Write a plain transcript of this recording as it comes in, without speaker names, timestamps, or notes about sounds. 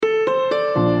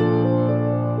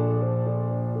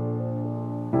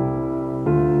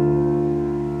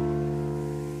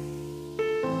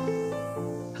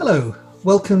Hello,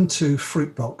 welcome to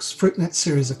Fruitbox, Fruitnet's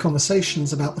series of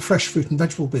conversations about the fresh fruit and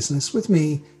vegetable business with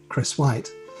me, Chris White.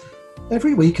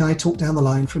 Every week I talk down the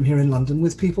line from here in London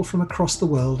with people from across the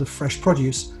world of fresh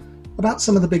produce about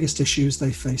some of the biggest issues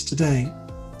they face today.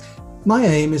 My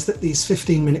aim is that these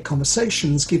 15-minute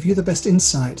conversations give you the best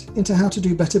insight into how to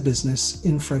do better business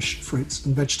in fresh fruits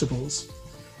and vegetables.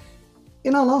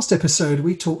 In our last episode,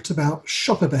 we talked about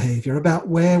shopper behaviour, about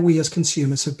where we as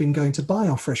consumers have been going to buy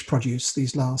our fresh produce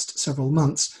these last several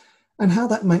months, and how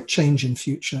that might change in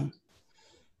future.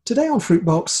 Today on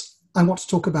Fruitbox, I want to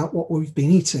talk about what we've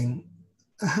been eating.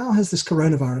 How has this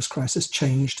coronavirus crisis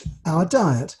changed our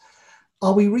diet?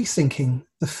 Are we rethinking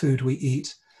the food we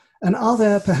eat? And are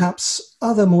there perhaps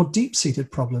other more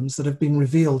deep-seated problems that have been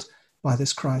revealed by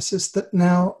this crisis that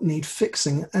now need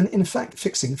fixing, and in fact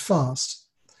fixing fast?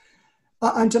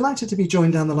 I'm delighted to be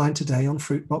joined down the line today on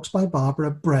Fruitbox by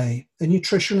Barbara Bray, a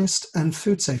nutritionist and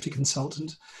food safety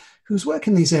consultant whose work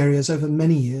in these areas over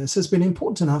many years has been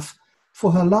important enough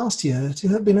for her last year to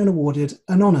have been awarded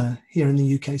an honour here in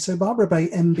the UK. So Barbara Bray,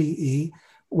 MBE,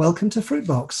 welcome to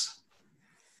Fruitbox.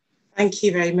 Thank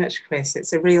you very much, Chris.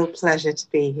 It's a real pleasure to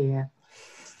be here.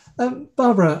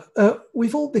 Barbara,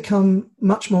 we've all become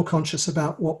much more conscious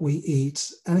about what we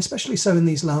eat, and especially so in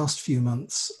these last few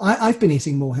months. I've been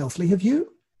eating more healthily. Have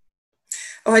you?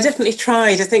 Oh, I definitely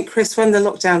tried. I think, Chris, when the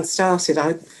lockdown started,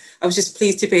 I was just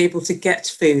pleased to be able to get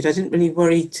food. I didn't really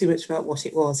worry too much about what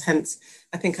it was. Hence,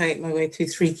 I think I ate my way through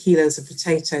 3 kilos of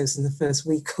potatoes in the first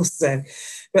week or so.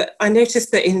 But I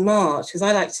noticed that in March, because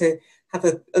I like to have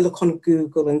a look on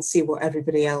Google and see what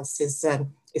everybody else is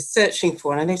searching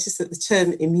for. And I noticed that the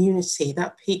term immunity,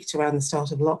 that peaked around the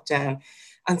start of lockdown,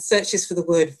 and searches for the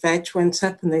word veg went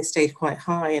up and they stayed quite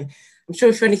high. And I'm sure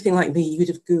if you're anything like me, you would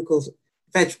have Googled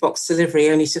veg box delivery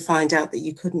only to find out that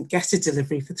you couldn't get a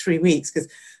delivery for 3 weeks, because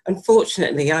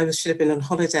unfortunately should have been on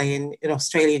holiday in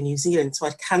Australia and New Zealand, so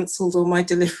I'd cancelled all my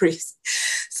deliveries.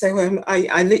 So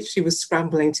I literally was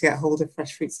scrambling to get hold of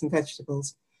fresh fruits and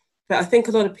vegetables. But I think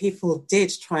a lot of people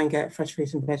did try and get fresh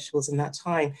fruit and vegetables in that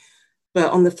time.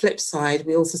 But on the flip side,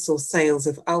 we also saw sales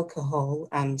of alcohol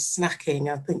and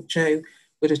snacking. I think Joe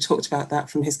would have talked about that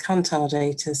from his Kantar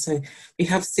data. So we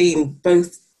have seen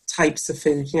both types of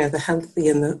food, the healthy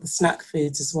and the snack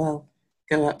foods as well,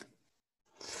 go up.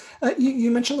 You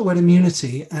mentioned the word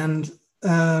immunity, and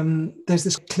there's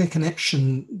this clear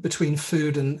connection between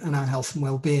food and our health and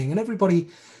well-being, and everybody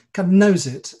kind of knows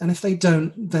it. And if they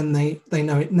don't, then they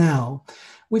know it now.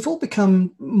 We've all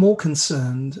become more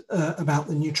concerned about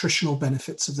the nutritional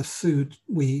benefits of the food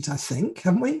we eat, I think,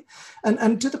 haven't we?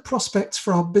 And do the prospects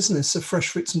for our business of fresh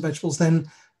fruits and vegetables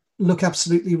then look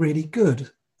absolutely really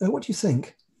good? What do you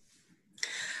think?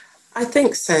 I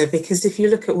think so, because if you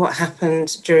look at what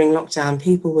happened during lockdown,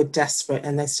 people were desperate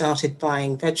and they started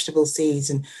buying vegetable seeds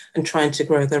and trying to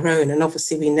grow their own. And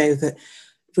obviously we know that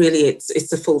really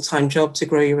it's a full-time job to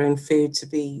grow your own food, to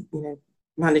be,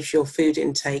 manage your food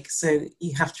intake. So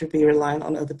you have to be reliant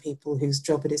on other people whose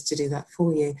job it is to do that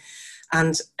for you.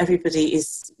 And everybody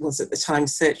was at the time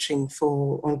searching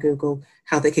for on Google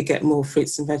how they could get more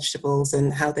fruits and vegetables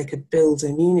and how they could build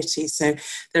immunity. So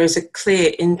there is a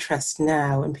clear interest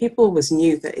now, and people always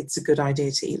knew that it's a good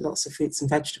idea to eat lots of fruits and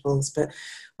vegetables. But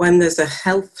when there's a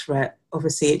health threat,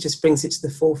 obviously it just brings it to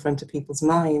the forefront of people's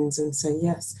minds. And so,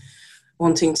 yes,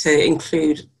 wanting to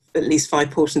include at least 5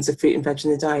 portions of fruit and veg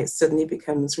in the diet suddenly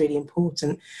becomes really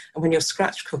important. And when you're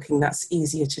scratch cooking, that's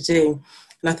easier to do.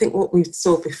 And I think what we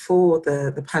saw before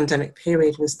the pandemic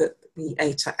period was that we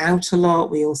ate out a lot.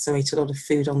 We also ate a lot of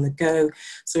food on the go.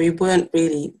 So we weren't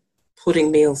really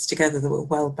putting meals together that were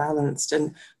well balanced.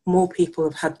 And more people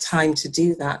have had time to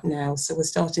do that now. So we're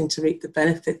starting to reap the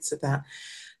benefits of that.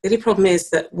 The only problem is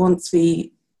that once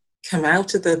we come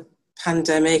out of the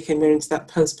pandemic and we're into that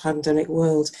post-pandemic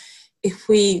world, if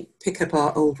we pick up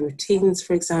our old routines,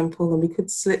 for example, and we could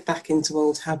slip back into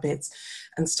old habits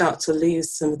and start to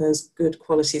lose some of those good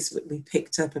qualities that we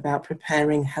picked up about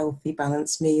preparing healthy,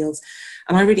 balanced meals.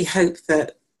 And I really hope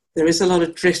that there is a lot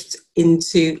of drift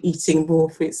into eating more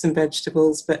fruits and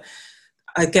vegetables, but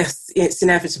I guess it's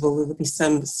inevitable that there'll be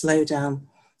some slowdown.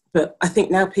 But I think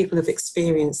now people have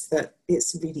experienced that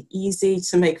it's really easy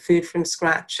to make food from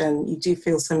scratch, and you do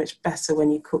feel so much better when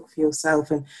you cook for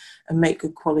yourself and make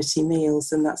good quality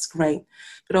meals, and that's great.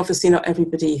 But obviously not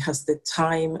everybody has the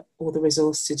time or the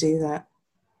resource to do that.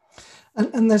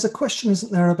 And there's a question,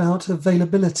 isn't there, about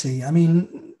availability? I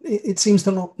mean, it seems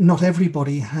that not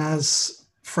everybody has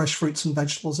fresh fruits and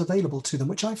vegetables available to them,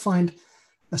 which I find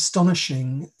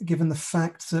astonishing given the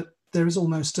fact that there is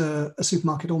almost a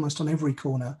supermarket almost on every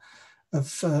corner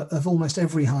of almost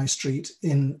every high street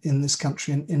in this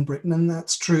country, in Britain. And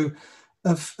that's true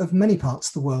of many parts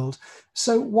of the world.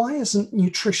 So why isn't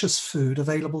nutritious food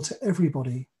available to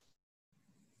everybody?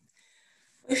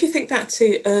 If you think back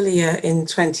to earlier in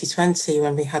 2020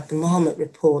 when we had the Marmot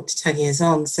report 10 years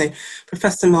on, so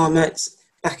Professor Marmot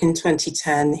back in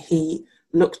 2010, he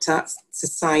looked at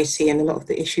society and a lot of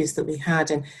the issues that we had,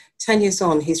 and 10 years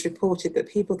on, he's reported that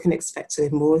people can expect to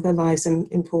live more of their lives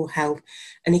in poor health,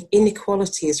 and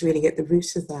inequality is really at the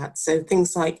root of that. So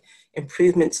things like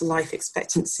improvement to life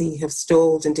expectancy have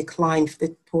stalled and declined for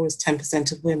the poorest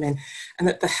 10% of women, and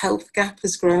that the health gap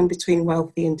has grown between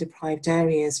wealthy and deprived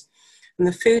areas. And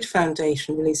the Food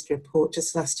Foundation released a report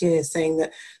just last year saying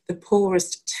that the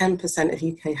poorest 10% of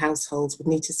UK households would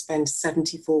need to spend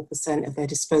 74% of their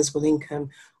disposable income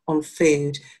on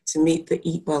food to meet the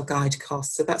Eat Well guide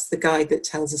costs. So that's the guide that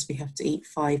tells us we have to eat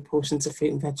 5 portions of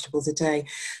fruit and vegetables a day.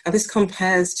 Now this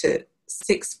compares to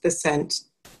 6%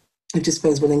 of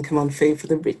disposable income on food for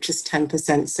the richest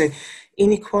 10%. So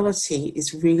inequality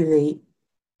is really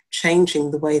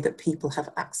changing the way that people have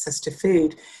access to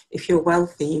food. If you're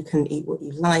wealthy, you can eat what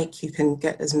you like, you can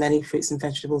get as many fruits and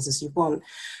vegetables as you want.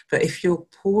 But if you're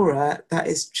poorer, that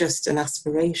is just an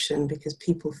aspiration because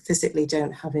people physically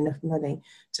don't have enough money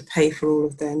to pay for all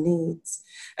of their needs.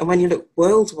 And when you look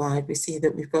worldwide, we see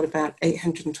that we've got about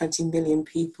 820 million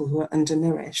people who are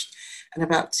undernourished and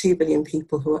about 2 billion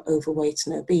people who are overweight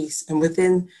and obese. And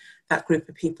within that group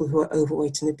of people who are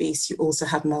overweight and obese, you also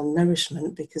have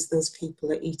malnourishment because those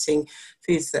people are eating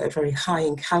foods that are very high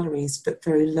in calories but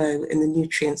very low in the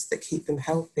nutrients that keep them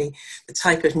healthy, the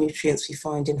type of nutrients we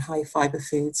find in high fibre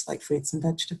foods like fruits and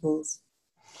vegetables.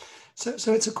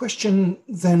 So it's a question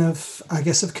then of, I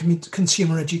guess, of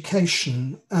consumer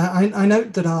education. I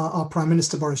note that our Prime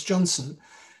Minister Boris Johnson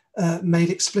made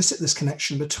explicit this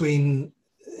connection between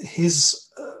his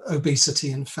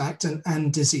obesity, in fact,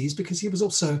 and disease, because he was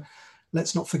also,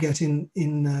 let's not forget,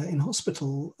 in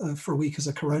hospital for a week as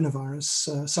a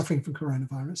coronavirus, suffering from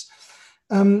coronavirus.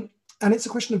 And it's a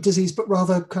question of disease, but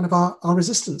rather kind of our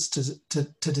resistance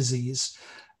to disease.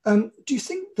 Do you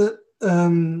think that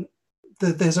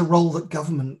there's a role that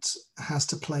government has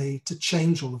to play to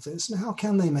change all of this? And how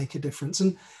can they make a difference?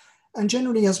 And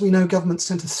generally, as we know, governments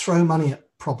tend to throw money at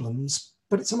problems,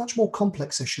 but it's a much more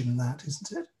complex issue than that,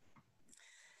 isn't it?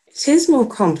 It is more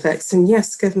complex, and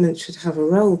yes, government should have a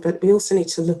role, but we also need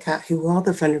to look at who are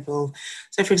the vulnerable.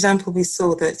 So, for example, we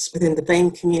saw that within the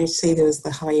BAME community, there was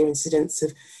the higher incidence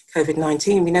of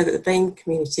COVID-19. We know that the BAME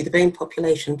community, the BAME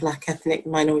population, Black ethnic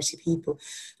minority people,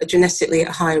 are genetically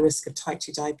at higher risk of type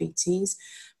 2 diabetes.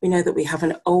 We know that we have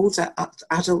an older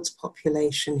adult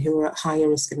population who are at higher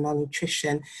risk of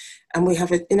malnutrition. And we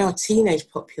have, in our teenage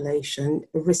population,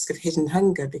 a risk of hidden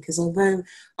hunger because although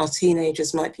our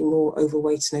teenagers might be more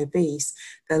overweight and obese,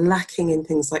 they're lacking in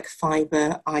things like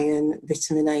fibre, iron,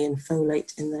 vitamin A and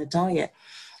folate in their diet.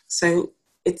 So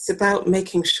it's about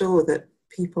making sure that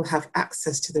people have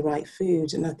access to the right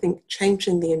food. And I think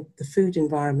changing the food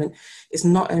environment is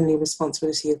not only a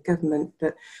responsibility of government,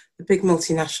 but the big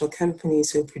multinational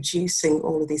companies who are producing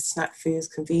all of these snack foods,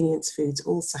 convenience foods,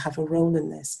 also have a role in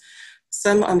this.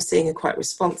 Some I'm seeing are quite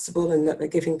responsible in that they're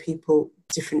giving people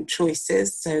different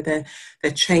choices. So they're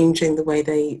changing the way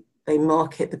they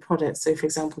market the product. So for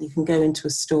example, you can go into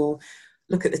a store,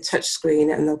 look at the touch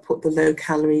screen and they'll put the low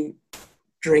calorie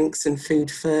drinks and food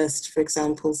first, for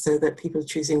example, so that people are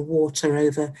choosing water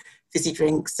over fizzy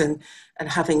drinks and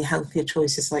having healthier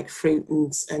choices like fruit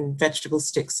and vegetable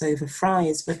sticks over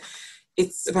fries. But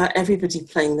it's about everybody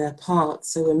playing their part.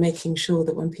 So we're making sure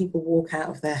that when people walk out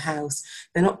of their house,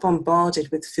 they're not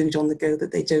bombarded with food on the go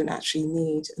that they don't actually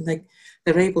need. And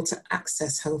they're able to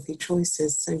access healthy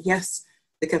choices. So yes,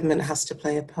 the government has to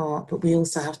play a part, but we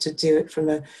also have to do it from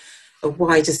a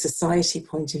wider society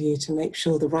point of view to make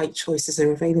sure the right choices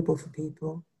are available for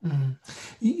people. Mm.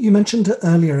 You mentioned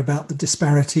earlier about the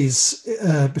disparities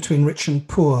between rich and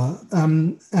poor.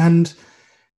 And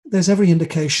there's every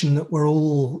indication that we're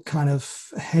all kind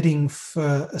of heading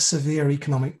for a severe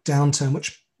economic downturn,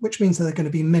 which means that there are going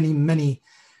to be many, many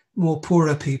more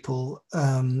poorer people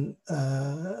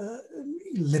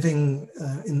living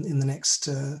in the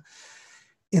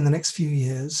next few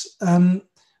years.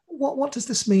 What does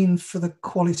this mean for the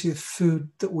quality of food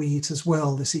that we eat as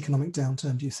well, this economic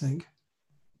downturn, do you think?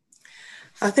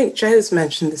 I think Joe's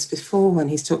mentioned this before when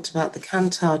he's talked about the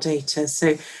Kantar data.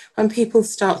 So when people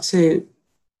start to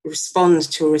respond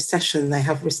to a recession, they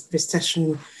have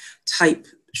recession type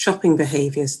shopping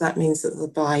behaviours. That means that they'll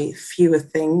buy fewer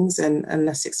things and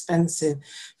less expensive.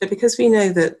 But because we know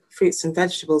that fruits and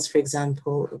vegetables, for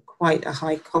example, are quite a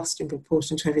high cost in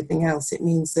proportion to everything else, it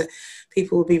means that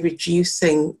people will be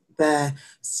reducing their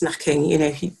snacking. You know,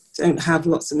 if you don't have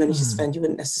lots of money to spend, you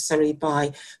wouldn't necessarily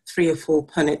buy 3 or 4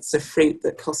 punnets of fruit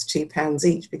that cost £2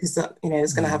 each, because that,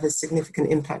 is going to have a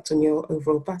significant impact on your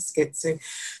overall basket. So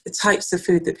the types of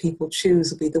food that people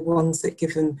choose will be the ones that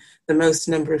give them the most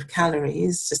number of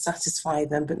calories to satisfy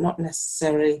them, but not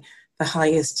necessarily the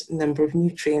highest number of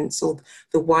nutrients or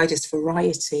the widest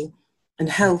variety. And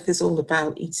health is all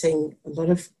about eating a lot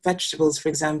of vegetables, for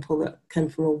example, that come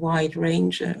from a wide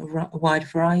range, a wide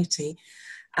variety.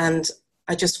 And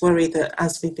I just worry that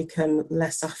as we become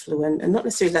less affluent, and not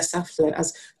necessarily less affluent,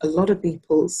 as a lot of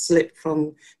people slip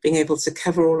from being able to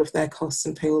cover all of their costs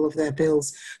and pay all of their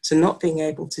bills to not being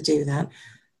able to do that,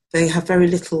 they have very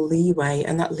little leeway,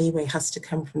 and that leeway has to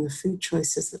come from the food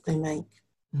choices that they make.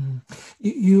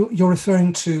 You're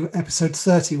referring to episode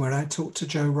 30, where I talked to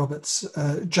Joe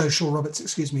Shaw Roberts,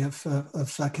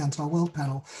 of Kantar World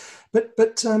Panel.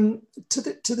 But to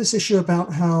this issue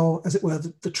about how, as it were,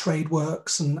 the trade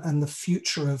works and the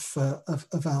future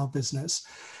of our business,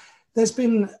 there's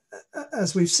been,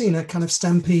 as we've seen, a kind of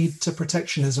stampede to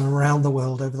protectionism around the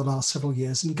world over the last several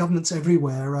years, and governments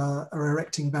everywhere are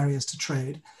erecting barriers to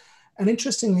trade. And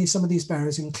interestingly, some of these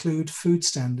barriers include food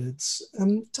standards.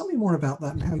 Tell me more about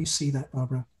that and how you see that,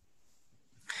 Barbara.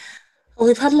 Well,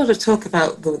 we've had a lot of talk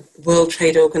about the World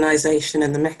Trade Organization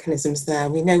and the mechanisms there.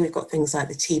 We know we've got things like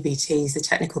the TBTs, the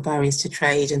technical barriers to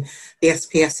trade, and the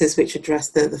SPSs, which address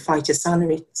the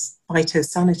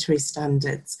phytosanitary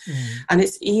standards. And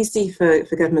it's easy for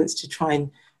governments to try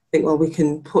and think, well, we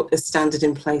can put a standard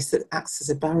in place that acts as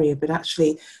a barrier, but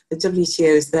actually the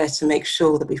WTO is there to make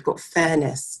sure that we've got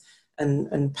fairness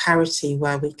and parity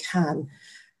where we can.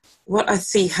 What I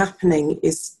see happening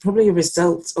is probably a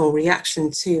result or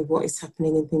reaction to what is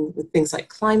happening with things like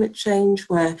climate change,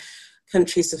 where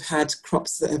countries have had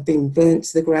crops that have been burnt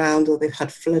to the ground, or they've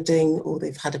had flooding, or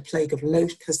they've had a plague of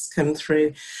locusts come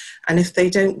through. And if they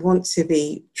don't want to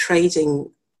be trading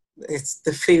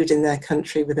the food in their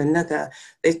country with another,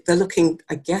 they're looking,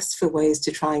 I guess, for ways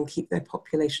to try and keep their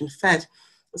population fed.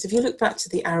 So if you look back to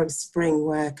the Arab Spring,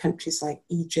 where countries like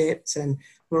Egypt and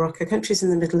Morocco, countries in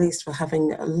the Middle East, were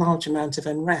having a large amount of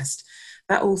unrest,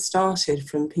 that all started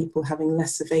from people having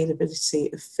less availability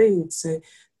of food. So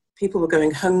people were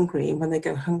going hungry, and when they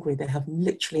go hungry, they have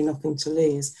literally nothing to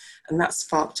lose. And that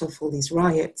sparked off all these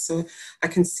riots. So I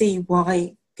can see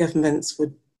why governments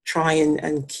would try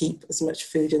and keep as much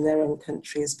food in their own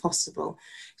country as possible.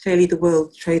 Clearly, the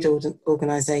World Trade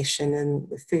Organization and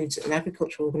the Food and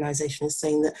Agriculture Organization is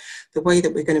saying that the way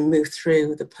that we're going to move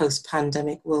through the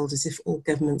post-pandemic world is if all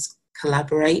governments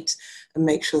collaborate and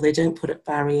make sure they don't put up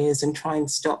barriers and try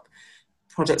and stop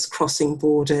products crossing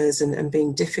borders and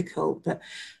being difficult. But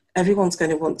everyone's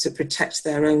going to want to protect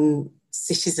their own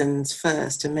citizens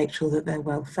first and make sure that they're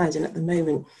well fed. And at the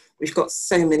moment, we've got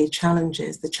so many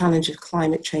challenges. The challenge of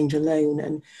climate change alone,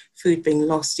 and food being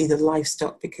lost, either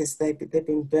livestock because they've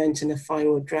been burnt in a fire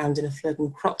or drowned in a flood,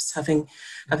 and crops having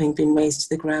been razed to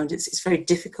the ground. It's very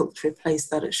difficult to replace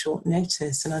that at short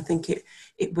notice. And I think it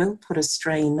will put a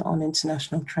strain on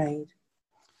international trade.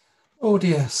 Oh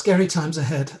dear, scary times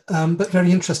ahead, but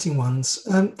very interesting ones.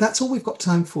 That's all we've got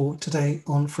time for today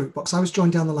on Fruitbox. I was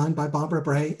joined down the line by Barbara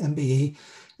Bray, MBE,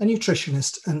 a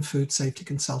nutritionist and food safety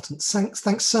consultant.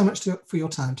 Thanks so much for your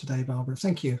time today, Barbara.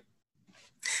 Thank you.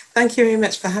 Thank you very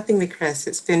much for having me, Chris.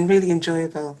 It's been really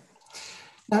enjoyable.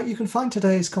 Now, you can find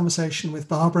today's conversation with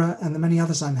Barbara and the many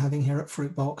others I'm having here at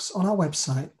Fruitbox on our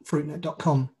website,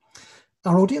 fruitnet.com.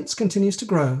 Our audience continues to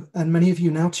grow, and many of you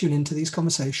now tune into these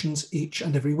conversations each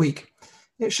and every week.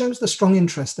 It shows the strong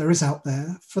interest there is out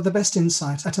there for the best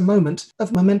insight at a moment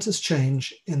of momentous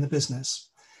change in the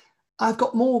business. I've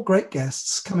got more great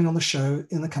guests coming on the show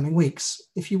in the coming weeks.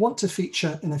 If you want to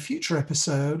feature in a future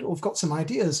episode or have got some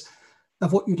ideas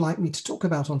of what you'd like me to talk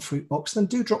about on Fruitbox, then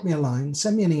do drop me a line,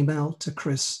 send me an email to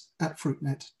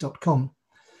chris@fruitnet.com.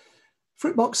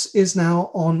 Fruitbox is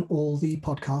now on all the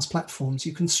podcast platforms.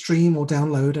 You can stream or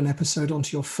download an episode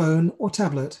onto your phone or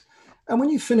tablet. And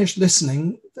when you've finished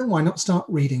listening, then why not start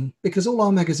reading? Because all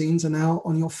our magazines are now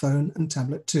on your phone and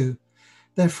tablet too.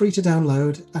 They're free to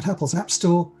download at Apple's App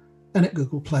Store and at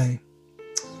Google Play.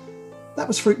 That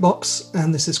was Fruitbox,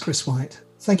 and this is Chris White.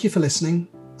 Thank you for listening.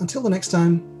 Until the next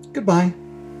time, goodbye.